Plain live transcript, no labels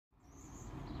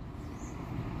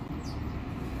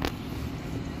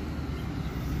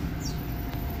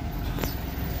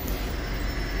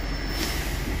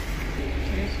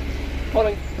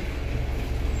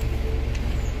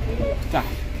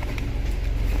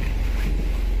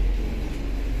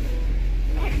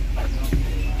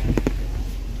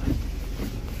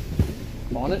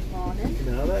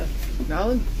Now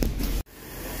then.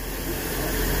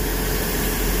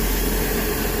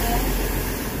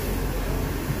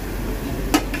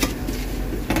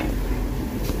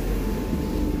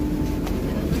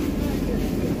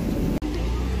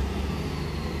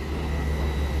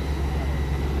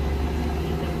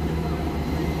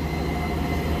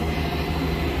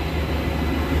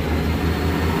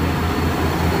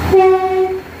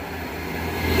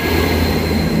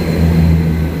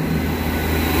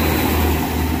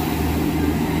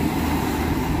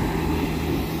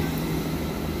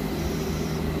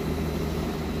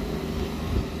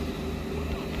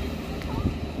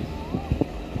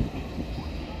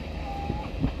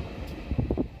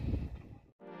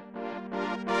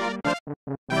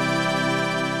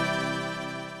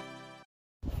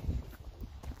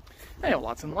 Hey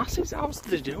lads and lasses, how's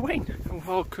they doing? And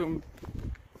welcome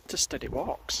to Steady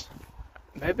Walks.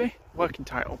 Maybe? Working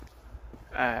title.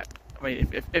 I mean,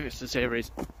 if it's a series,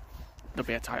 there'll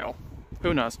be a title.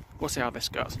 Who knows? We'll see how this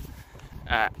goes.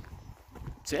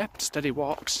 So yeah, Steady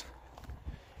Walks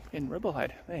in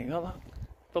Ribblehead. There you go, that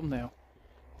thumbnail.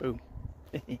 Boom.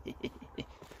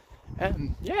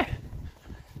 Yeah.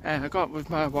 I go out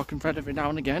with my walking friend every now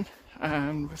and again,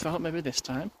 and we thought maybe this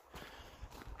time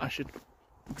I should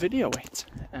video it,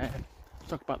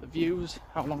 talk about the views,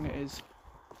 how long it is,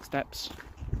 steps,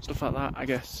 stuff like that, I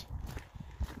guess.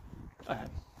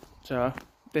 So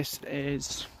this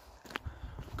is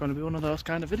going to be one of those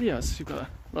kind of videos. You've got a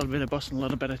little bit of bus and a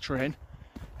little bit of train.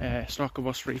 Snorkel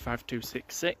bus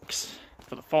 35266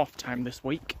 for the 4th time this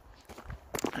week,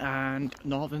 and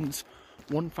Northern's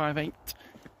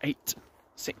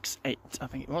 158868, I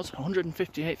think it was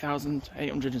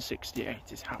 158,868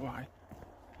 is how I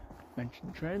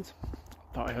mentioned trains.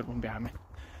 Thought I heard one behind me.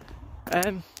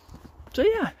 So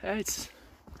yeah, it's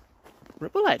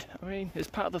Ribblehead. I mean, it's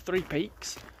part of the Three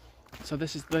Peaks. So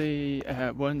this is the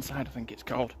Whernside, I think it's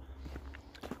called.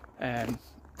 And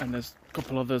there's a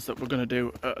couple others that we're going to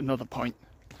do at another point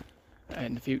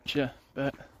in the future.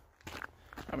 But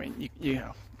I mean, you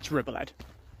know, it's Ribblehead.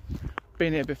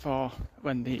 Been here before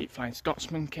when the Flying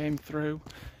Scotsman came through.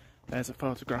 There's a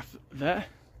photograph there.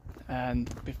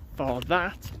 And before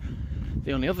that,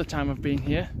 the only other time I've been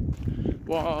here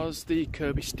was the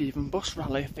Kirby Stephen bus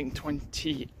rally, I think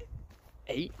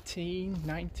 2018,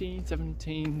 19,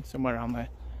 17, somewhere around there.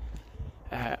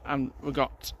 And we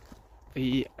got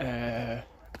the,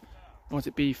 what was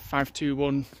it,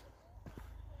 B521,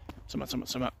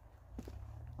 something.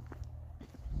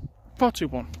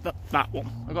 421, that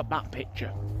one. I got that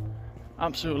picture.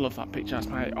 Absolutely love that picture. That's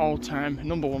my all-time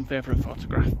 #1 favourite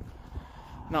photograph.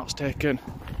 And that was taken,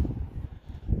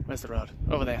 where's the road?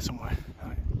 Over there somewhere.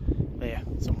 Right. There,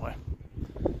 somewhere.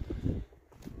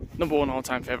 #1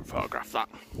 all-time favourite photograph, that.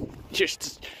 You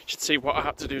should see what I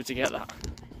had to do to get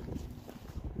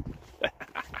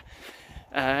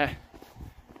that.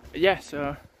 Yeah,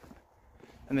 so,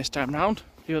 and this time round,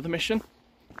 the other mission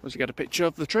was to get a picture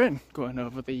of the train going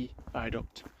over the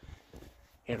viaduct.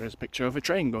 Here is a picture of a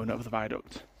train going over the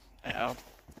viaduct. I'll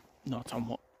note on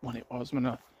what one it was when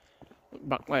I look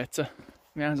back later.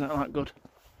 My eyes aren't that good.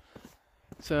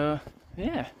 So,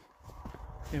 yeah,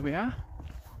 here we are.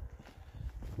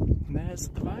 And there's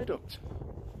the viaduct.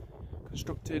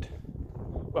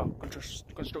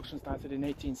 Construction started in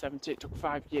 1870. It took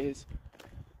 5 years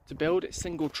to build. It's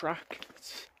single track.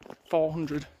 It's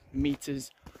 400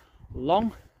 metres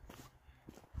long.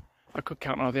 I could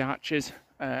count all the arches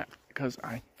because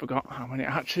I forgot how many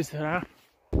arches there are.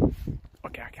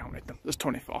 Okay, I counted them. There's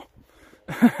 24.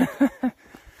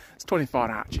 It's 24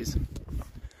 arches.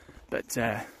 But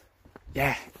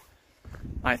yeah,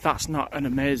 like that's not an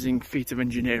amazing feat of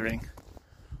engineering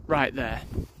right there.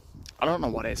 I don't know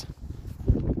what is.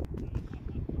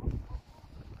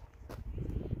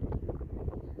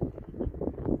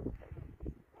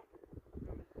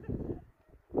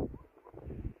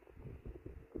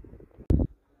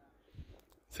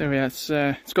 So yeah, it's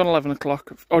gone 11 o'clock.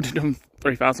 I've already done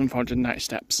 3,490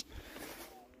 steps.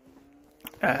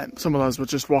 Some of those were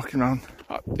just walking around,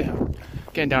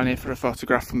 getting down here for a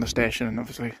photograph from the station, and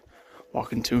obviously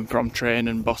walking to and from train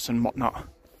and bus and whatnot.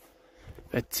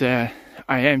 But I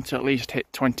aim to at least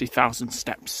hit 20,000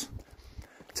 steps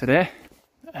today.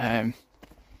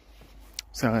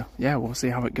 So yeah, we'll see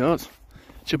how it goes.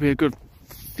 Should be a good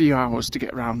few hours to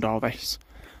get around all this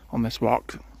on this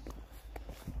walk.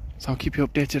 So I'll keep you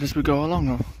updated as we go along.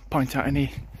 I'll point out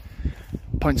any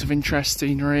points of interest,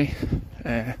 scenery,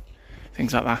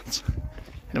 things like that,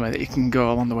 in a way that you can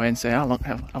go along the way and say, oh look,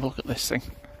 have a look at this thing.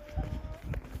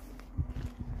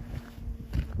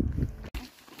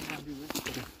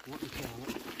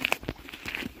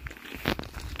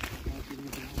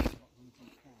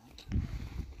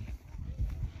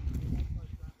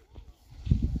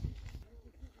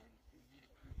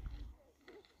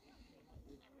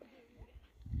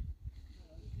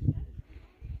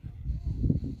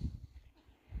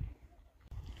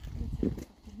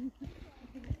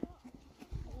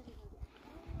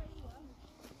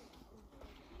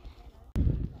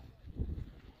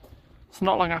 So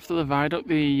not long after the viaduct,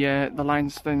 the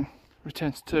lines then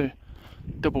returns to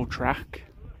double track.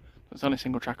 There's only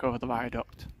single track over the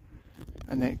viaduct,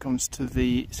 and then it comes to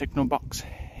the signal box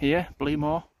here,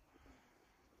 Bleemore.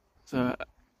 So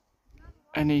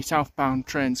any southbound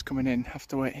trains coming in have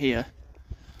to wait here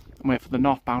and wait for the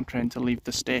northbound train to leave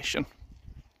the station.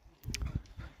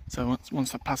 So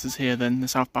once that passes here, then the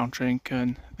southbound train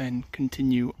can then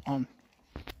continue on.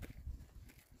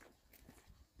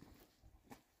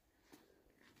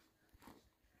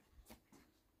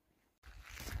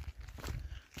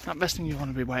 The best thing you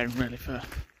want to be wearing really for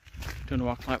doing a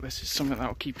walk like this is something that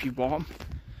will keep you warm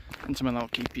and something that will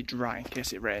keep you dry in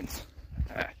case it rains.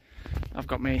 I've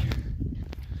got my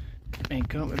main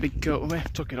coat, my big coat with me.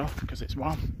 Took it off because it's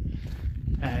warm.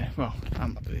 Well,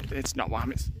 it's not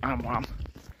warm, I'm warm.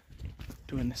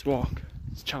 Doing this walk,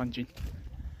 it's challenging.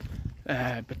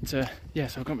 Yeah, so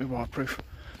I've got my waterproof.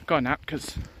 Got a hat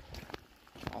because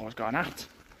I always got a hat.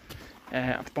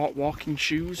 I've bought walking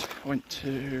shoes. I went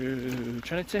to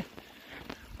Trinity,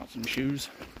 got some shoes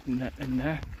in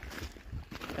there.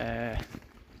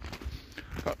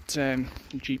 Got some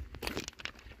cheap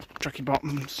tracky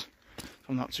bottoms, so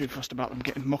I'm not too fussed about them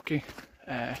getting mucky.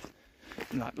 And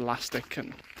like elastic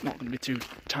and not going to be too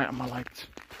tight on my legs.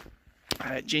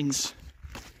 Jeans,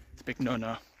 it's a big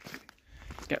no-no.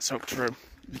 Get soaked through,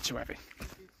 they're too heavy.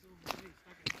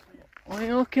 What are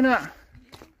you looking at?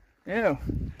 Ew.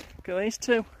 Look at these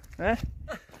two, eh?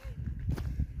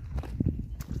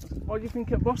 What do you think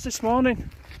of bus this morning?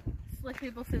 Slippy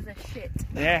buses are shit.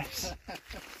 Yes.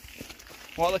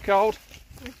 What are they called?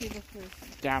 Slippy buses.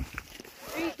 Damn.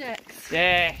 Street decks.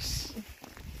 Yes.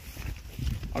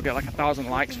 I'll get like 1,000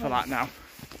 likes for that now.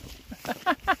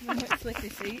 Slippy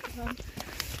seats on.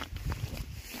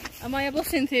 Am I a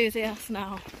bus enthusiast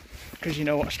now? Because you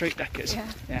know what a street deck is. Yeah.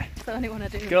 Yeah. That's the only one I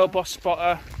do. Girl bus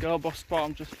spotter,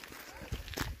 I'm just...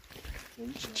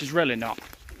 She's really not.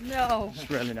 No. She's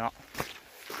really not.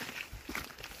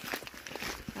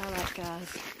 Alright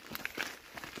guys.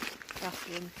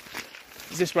 Bathroom.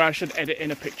 Is this where I should edit in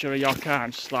a picture of your car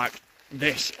and just like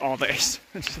this or this?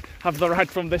 Just have the ride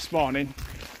from this morning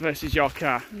versus your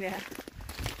car. Yeah.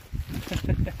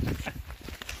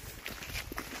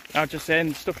 I was just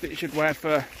saying, stuff that you should wear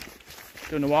for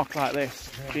doing a walk like this.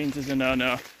 Yeah. Jeans is a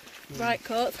no-no. Bright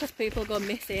coats because people go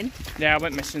missing. Yeah, I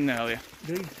went missing earlier.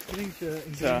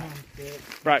 So,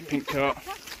 bright pink coat.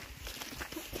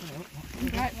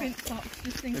 Bright pink socks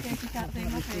just in case you can't see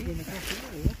my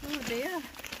face. Oh dear.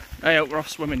 Hey, we're off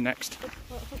swimming next.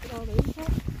 Look at all these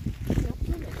socks.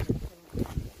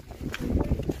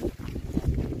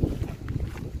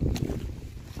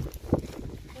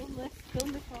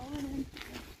 Film me falling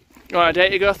in. Alright,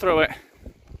 dare you go through it.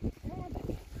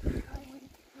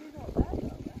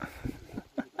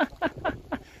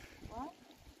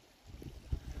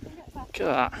 Look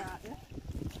at that.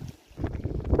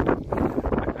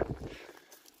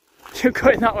 You're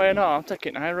going that way or not? I'm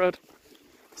taking High Road.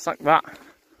 It's like that.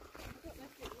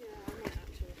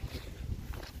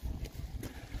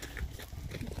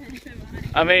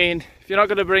 I mean, if you're not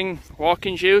going to bring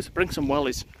walking shoes, bring some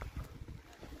wellies.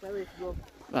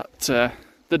 That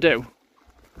they do.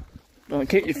 Well,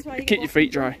 keep your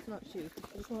feet dry.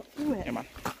 Yeah, man.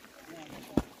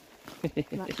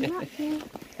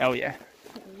 Hell yeah.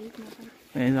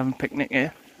 He's having a picnic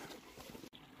here.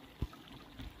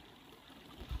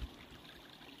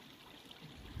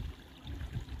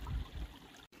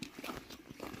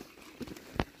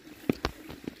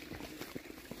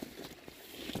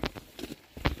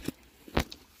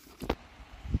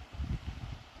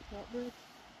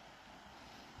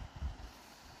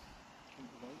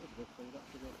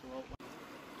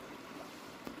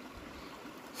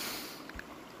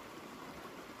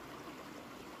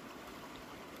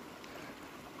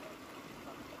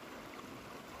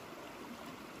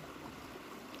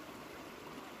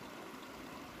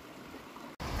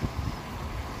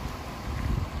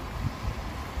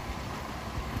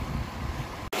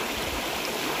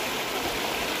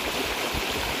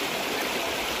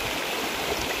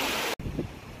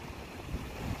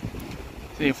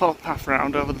 So you follow the path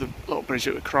round over the little bridge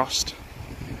that we crossed,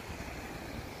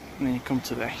 and then you come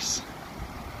to this.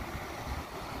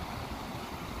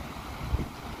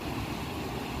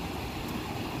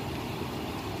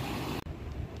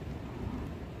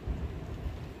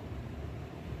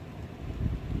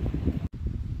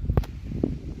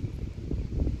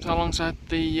 So alongside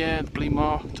the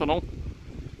Bleemore Tunnel,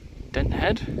 Dent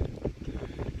Head,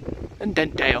 and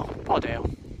Dentdale, poor Dale.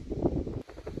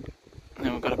 And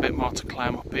then we've got a bit more to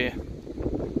climb up here.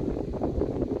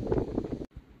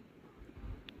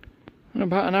 And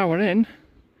about an hour in,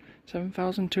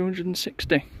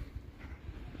 7,260.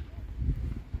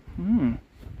 Hmm.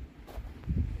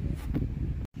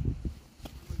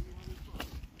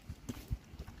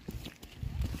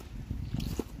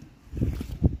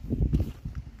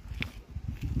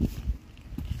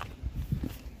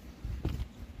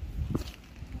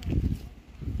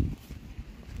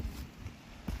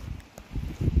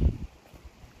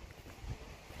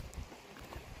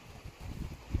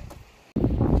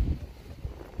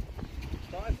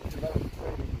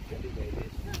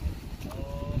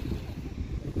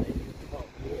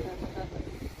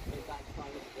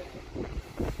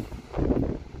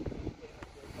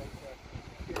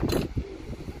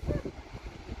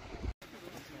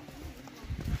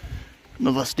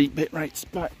 Another steep bit right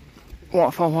back.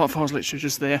 Waterfall's literally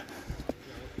just there.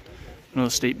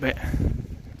 Another steep bit.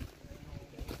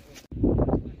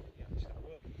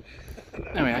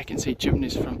 Anyway, I can see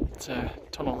chimneys from the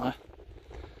tunnel there.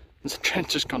 There's a trench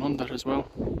just gone under as well.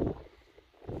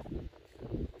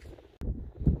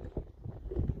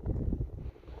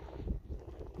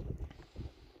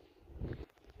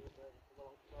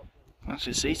 I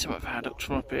actually see some of viaducts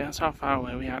from up here. That's how far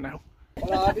away we are now.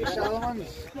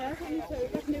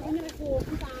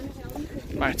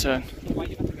 My turn.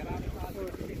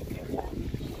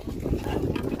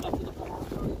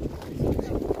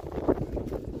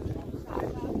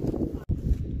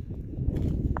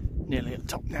 Nearly at the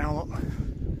top now, look.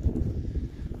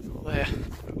 Up there.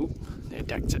 Ooh, they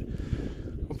decked it.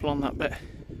 Up along that bit.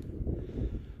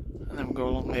 And then we'll go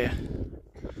along here.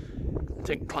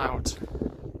 Thick clouds.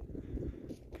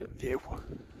 Good view.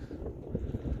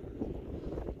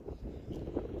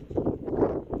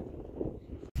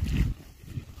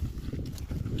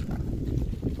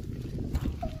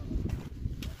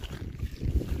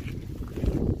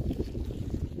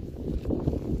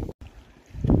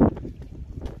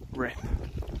 Rip.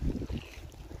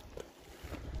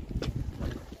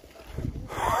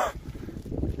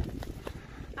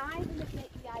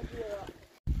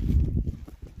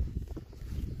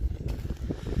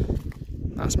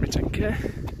 That's my 10k.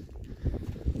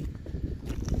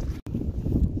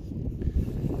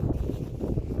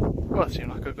 Well, that seemed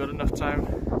like a good enough time.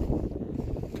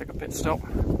 Take a pit stop.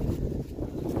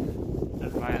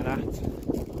 Admire that.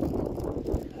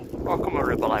 Welcome a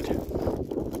ribble lad.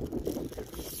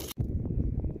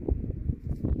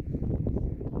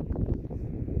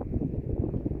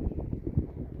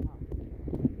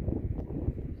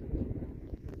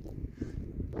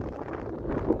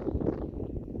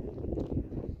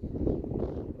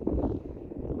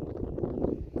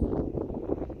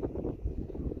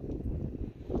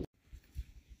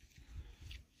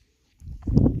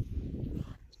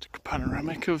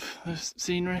 Panoramic of the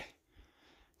scenery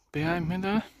behind me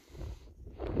there.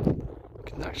 You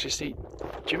can actually see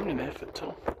chimney there for the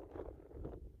top.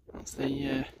 That's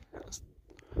the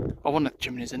one of the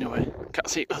chimneys anyway. Can't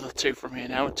see the other two from here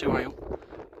now, too high up.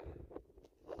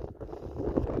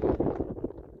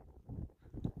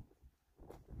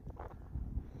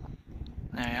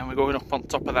 And we're going up on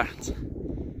top of that.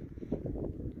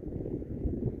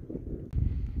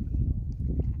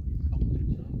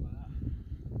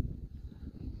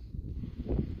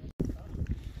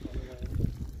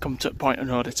 Come to a point of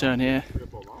no return here.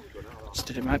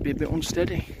 Instead it might be a bit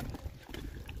unsteady.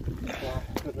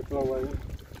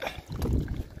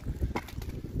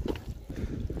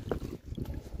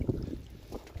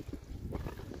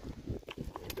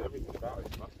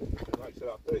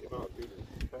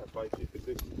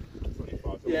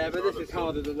 Yeah, but this is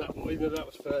harder than that one, even though that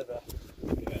was further.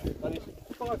 Yeah. And it's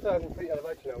 5,000 feet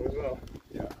elevation now as well.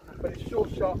 Yeah. But it's short,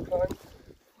 sharp climb.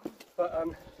 But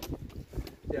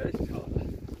yeah, this is harder.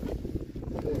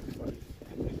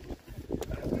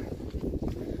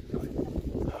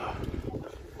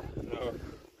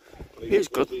 It's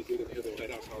good.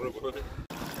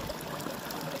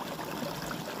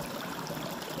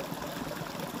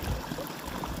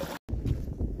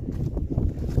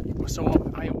 We're so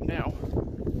high up now.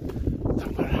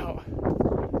 Top it out.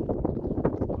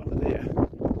 Over there.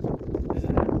 There's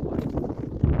an airplane.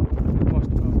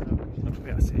 Not to be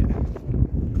able to see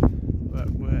it. But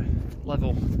we're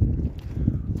level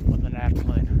with an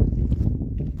airplane.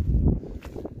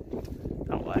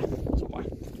 Out there, somewhere.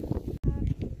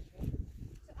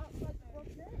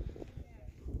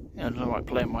 Yeah, I don't know what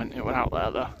plane went. It went out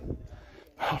there though.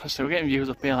 Honestly, we're getting views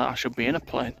up here like I should be in a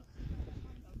plane.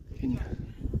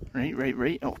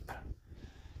 Right up.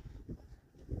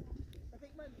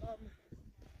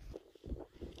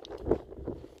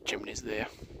 Chimney's there.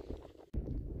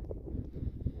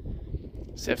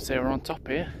 Safe to say we're on top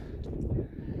here.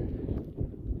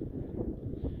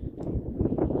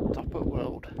 Top of the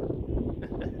world.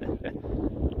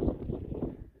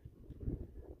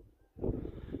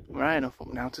 right enough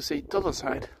up now to see the other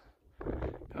side. Look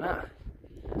at that.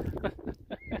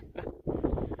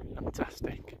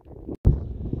 Fantastic.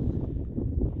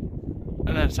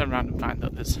 And then turn around and find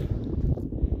that there's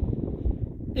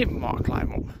even more to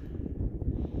climb up.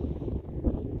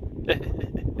 I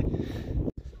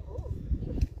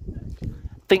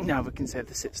think now we can say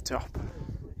this is top.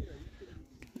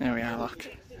 There we are, look.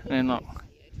 And then look.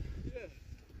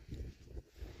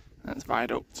 That's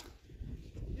viaduct.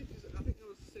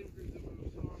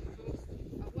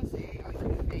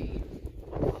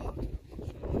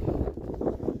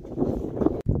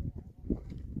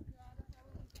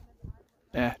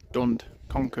 Yeah, done,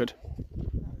 conquered.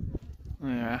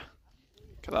 Yeah,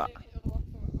 look at that.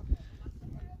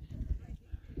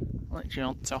 Literally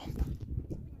on top.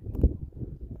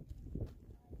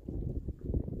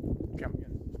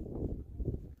 Champion.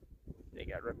 You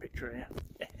get a picture here.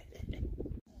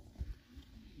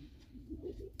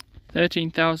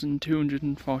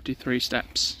 13,243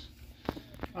 steps.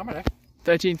 How many?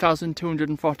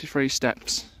 13,243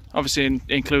 steps. Obviously,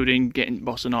 including getting the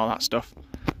bus and all that stuff.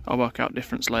 I'll work out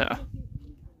difference later.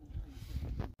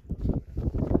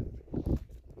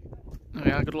 Oh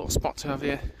yeah, I got a little spot to have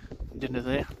here. Dinner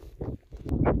there.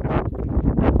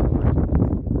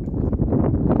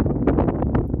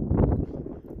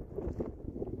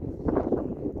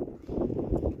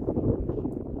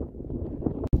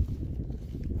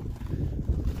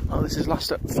 Oh, this is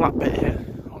last flat bit here.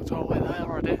 Oh, it's all the way there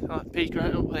already. That peak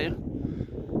right up there.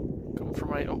 Come from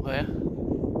right up there.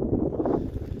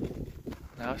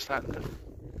 Now it's starting to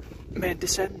main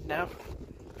descend now.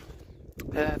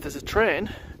 There's a train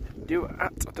due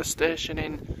at the station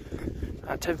in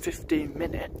 10-15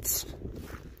 minutes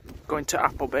going to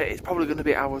Appleby. It's probably going to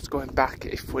be hours going back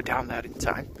if we're down there in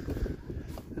time.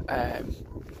 And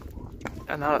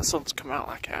now that sun's come out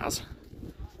like it has,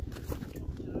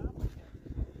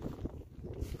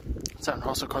 so I'm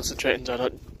also concentrating so I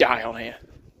don't die on here.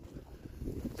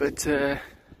 But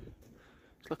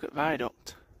look at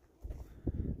viaduct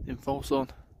in full sun.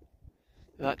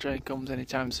 If that train comes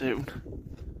anytime soon,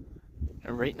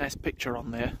 a right nice picture on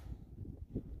there.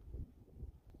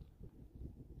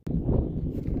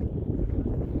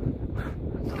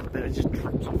 Then it just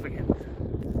drops off again,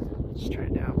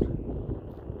 straight down.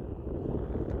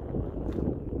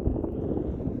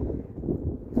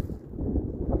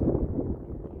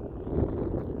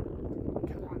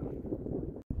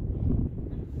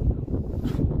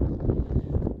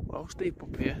 Well, steep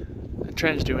up here. The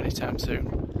train's due anytime soon.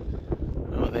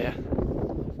 Over there.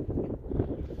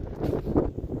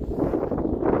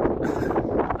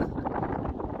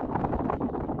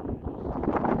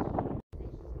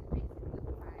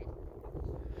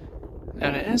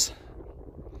 There it is.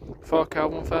 4Car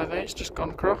 158's just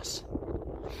gone across.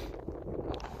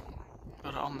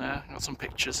 Got it on there, got some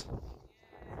pictures.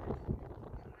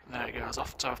 There it goes,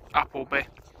 off to Appleby.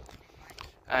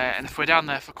 And if we're down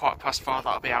there for 4:15,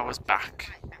 that'll be hours back.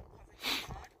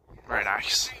 Very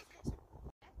nice.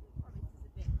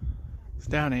 It's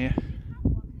down here.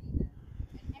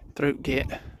 Throat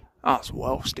gate. Oh, that's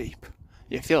well steep.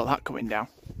 You feel that coming down.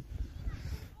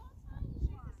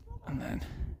 And then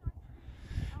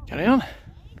carry on.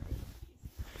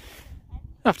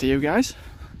 After you guys.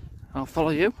 I'll follow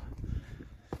you.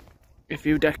 If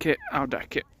you deck it, I'll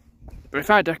deck it. But if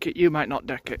I deck it, you might not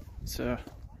deck it. So I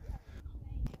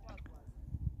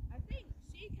think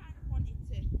she kind of wanted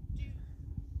to do.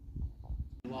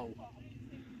 Low.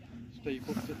 Steep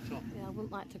up to the top. Yeah, I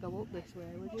wouldn't like to go up this way,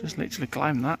 would you? just literally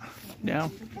climb that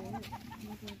down.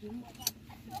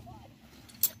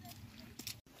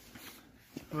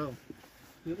 Well,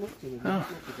 it looks to me. Oh,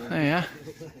 there you are.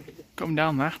 Come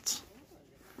down that.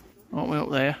 All the way up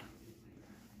there.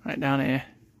 Right down here.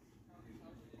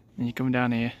 And you come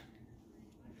down here.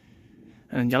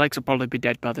 And then your legs will probably be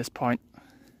dead by this point. And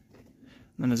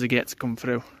then there's a gate to come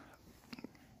through.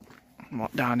 And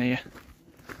what down here.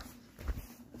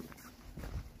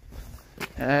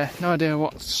 No idea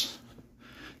what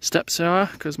steps there are,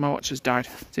 because my watch has died.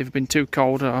 It's either been too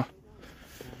cold or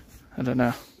I don't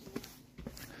know.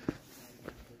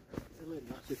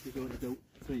 That's if you're going to go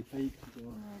 3 peaks.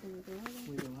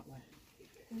 We go that way.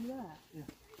 There? Yeah.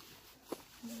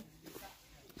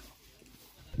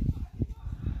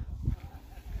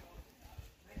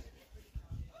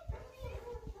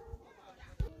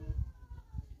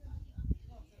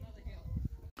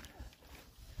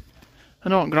 I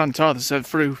know what Grandfather said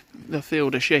through the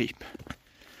field of sheep,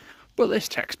 but this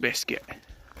takes biscuit.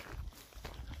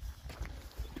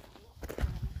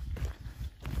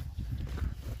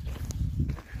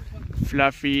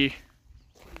 Fluffy.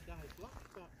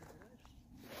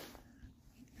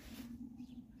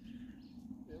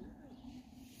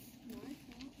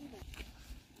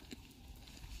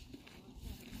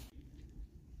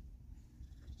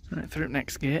 through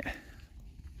next gate.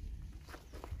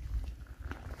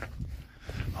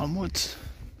 Onwards.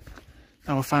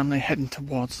 Now we're finally heading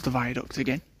towards the viaduct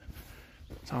again.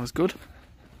 So that was good.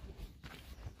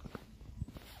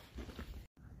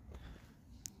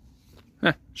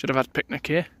 Should have had a picnic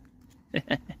here.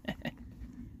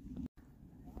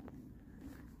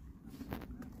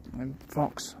 And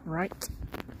Fox right.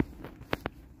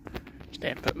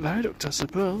 Step at viaduct, I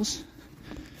suppose.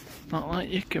 Not like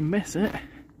you can miss it.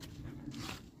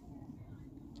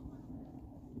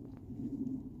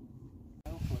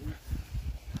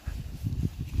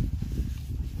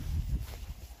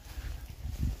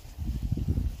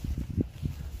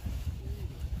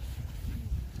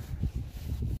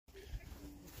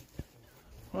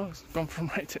 Well, it's gone from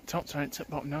right to the top to right to the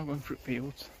bottom now, going through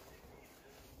fields.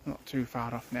 Not too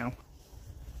far off now.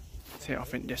 See it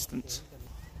off in distance.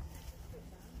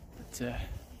 But at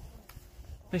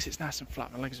least it's nice and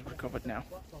flat, my legs have recovered now.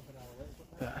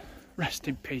 But rest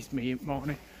in peace, me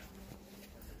morning.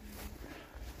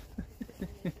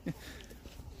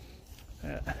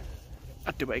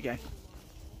 I'd do it again.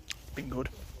 It's been good.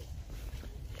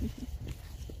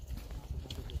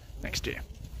 Next year.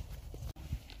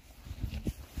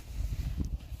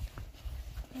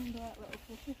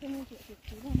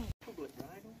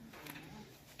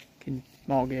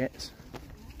 More gates.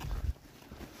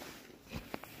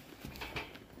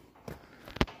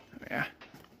 Yeah.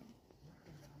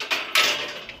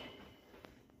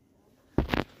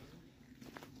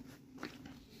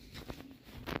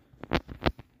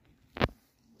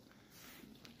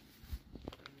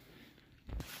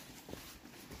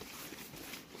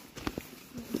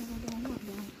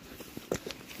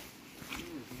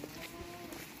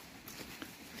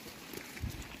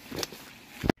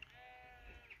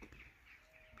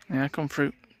 Yeah, I come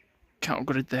through cattle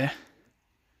grid there.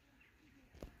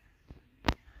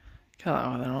 Look at that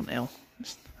over there on the hill.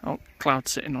 Just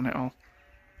clouds sitting on it all.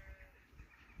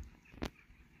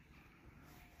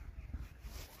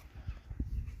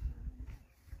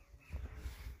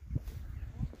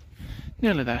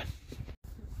 Nearly there.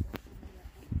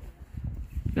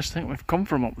 Just think we've come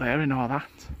from up there and all that.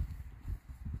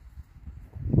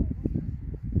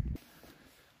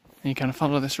 And you kind of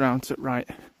follow this round to the right.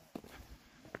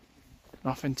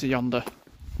 Off into yonder.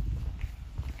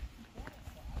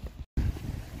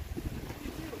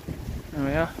 There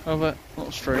we are, over a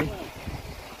little stream.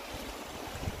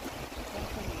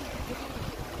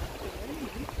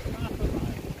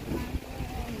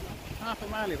 Half a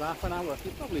mile of half an hour,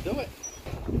 you'd probably do it.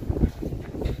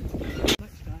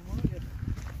 Next time, won't you?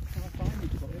 Can I find you?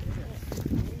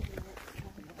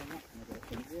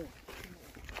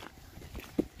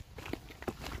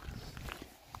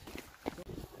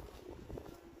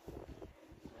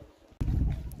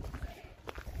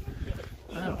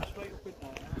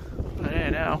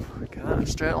 There now, look at that,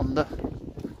 straight under.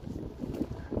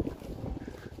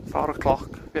 4 o'clock,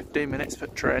 15 minutes for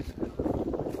train.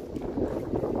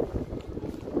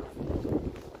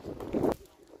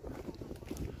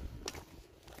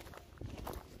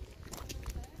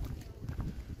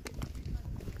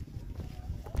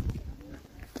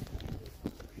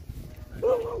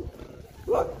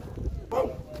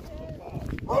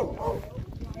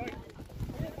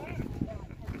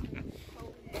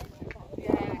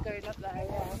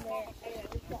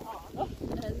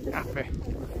 Happy.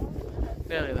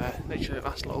 Nearly there, literally the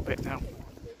last little bit now.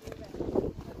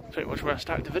 Pretty much where I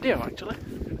started the video actually.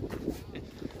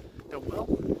 Done well,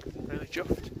 really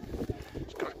chuffed.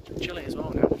 It's got chilly as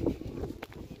well now.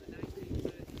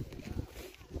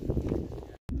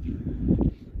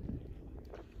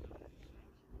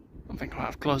 I think I'll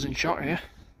have closing shot here.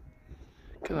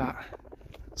 Look at that,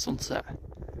 sunset.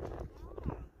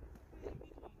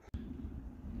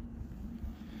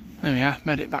 There we are,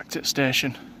 made it back to the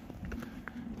station.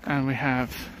 And we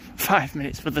have 5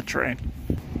 minutes for the train.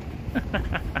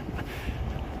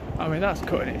 I mean, that's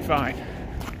cutting it fine.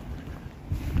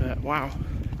 But wow.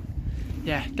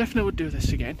 Yeah, definitely would do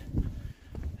this again.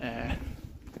 If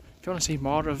you want to see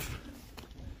more of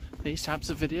these types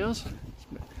of videos,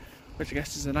 which I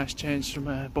guess is a nice change from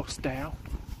a bus day out.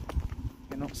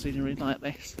 You're not scenery like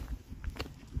this.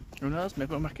 Who knows, maybe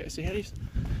we'll make it a series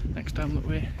next time that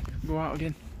we go out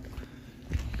again.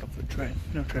 Go for the train.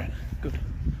 No train. Good.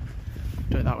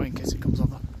 Do it that way in case it comes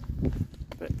over.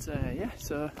 But yeah,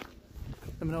 so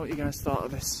let me know what you guys thought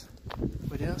of this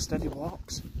video. Steady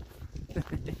walks.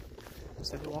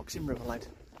 Steady walks in Riverlead.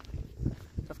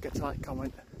 Don't forget to like,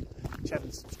 comment, share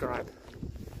and subscribe.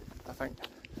 I thank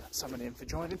Sam and Ian for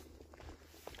joining.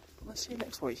 Let's see you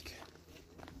next week.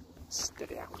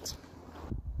 Steady out.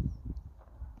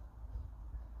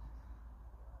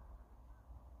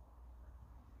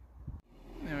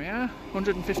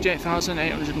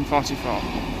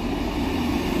 158,844.